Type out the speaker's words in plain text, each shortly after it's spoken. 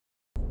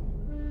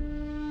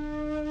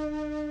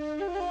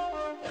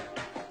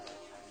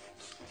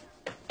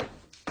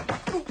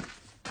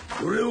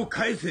それを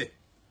返せ。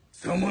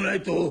さもな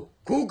いと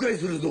後悔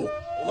するぞ。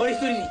お前一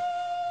人に一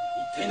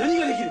体何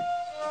ができる？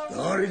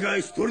誰が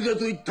一人だと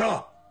言っ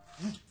た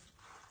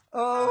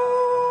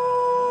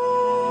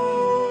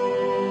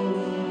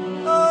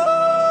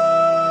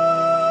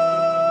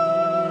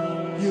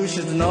？You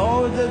should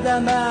know that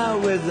a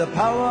man with the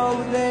power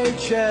of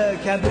nature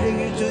can bring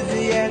you to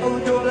the end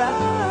of your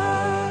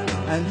life.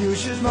 And you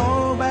should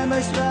know by my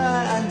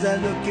smile and the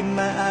look in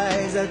my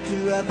eyes that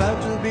you are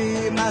about to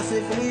be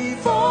massively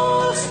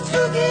forced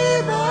to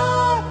give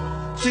up.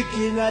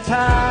 Chicken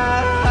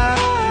attack,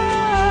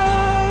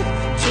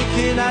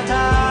 chicken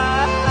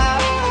attack.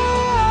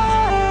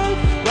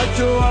 But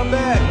you are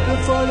back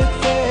before it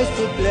face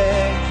to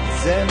black.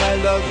 C'est my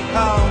love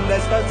pound,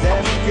 laisse pas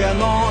t'aimer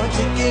mon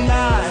chicken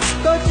ass.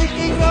 Go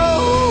chicken go,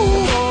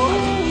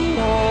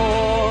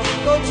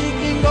 go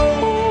chicken go.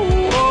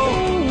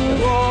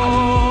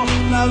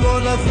 Now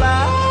gonna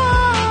fly,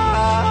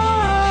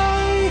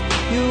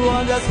 you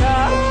on the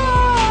sky.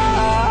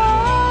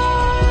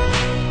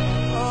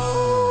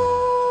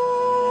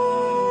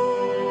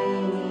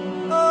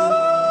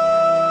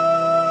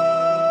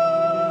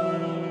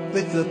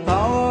 With the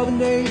power of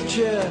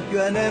nature, you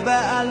are never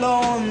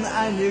alone,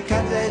 and you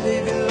can't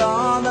live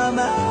alone,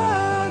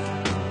 man.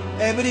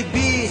 Every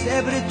beast,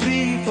 every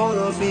tree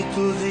follows me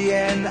to the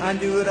end,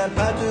 and you are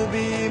about to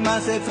be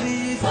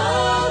massively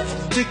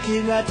fucked.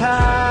 Chicken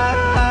attack,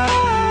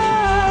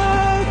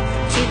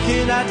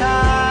 chicken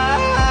attack.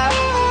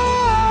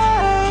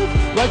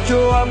 But you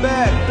are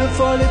back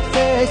before it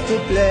fades to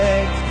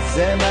black.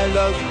 C'est ma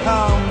love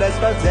pound, laisse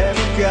pas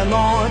t'aimer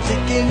mon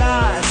chicken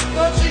ass.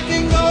 Go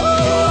chicken go.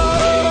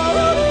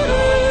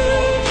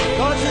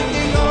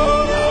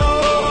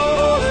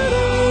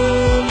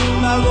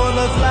 I'm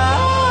gonna fly,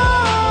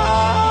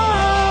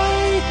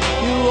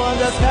 you on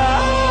the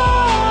sky.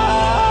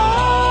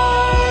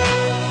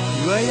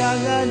 You are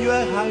young and you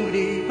are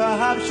hungry,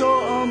 perhaps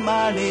your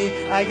money.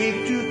 I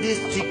give you this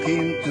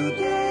chicken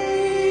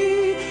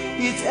today.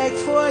 It's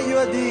eggs for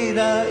your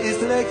dinner,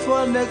 it's legs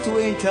for next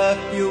winter.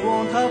 You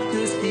won't have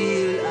to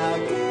steal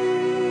again.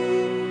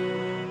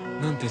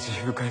 なんて慈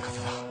悲深い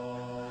方だ。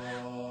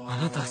あ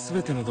なたす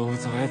べての動物を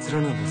操れ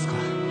るのですか？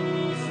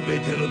全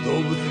ての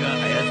動物が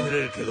操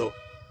れるけど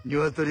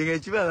鶏が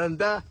一番なん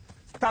だ。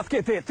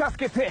助けて助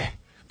けて、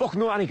僕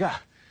の兄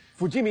が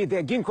富士見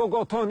で銀行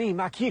強盗に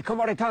巻き込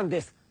まれたん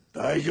です。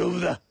大丈夫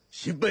だ、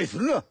心配す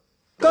るな。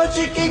Go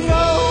chicken go,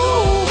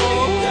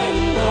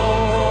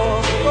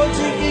 go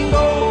chicken go,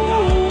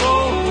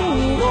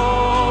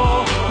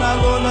 I'm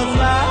gonna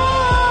fly,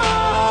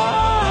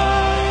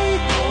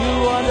 you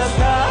on the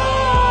sky.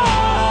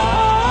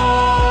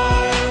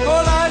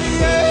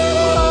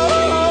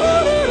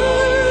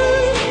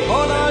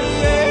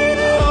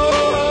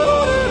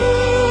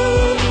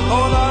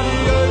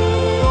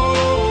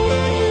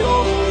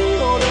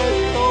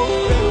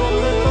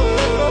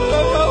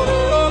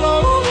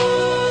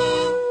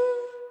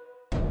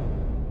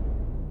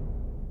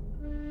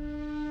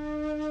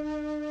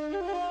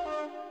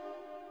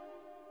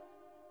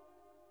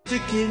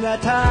 Chicken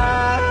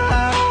attack,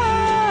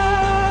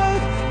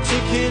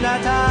 chicken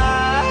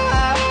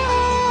attack.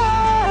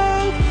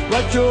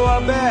 But you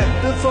are back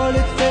before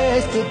it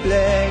fades to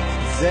black.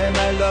 C'est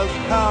my love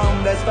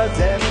pound, laisse pas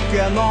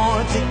t'aimer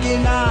mon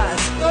chicken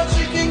ass. Go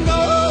chicken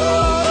go,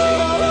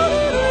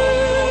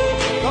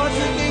 go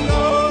chicken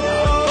go.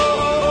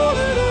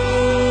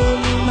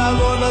 I'm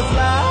gonna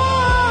fly.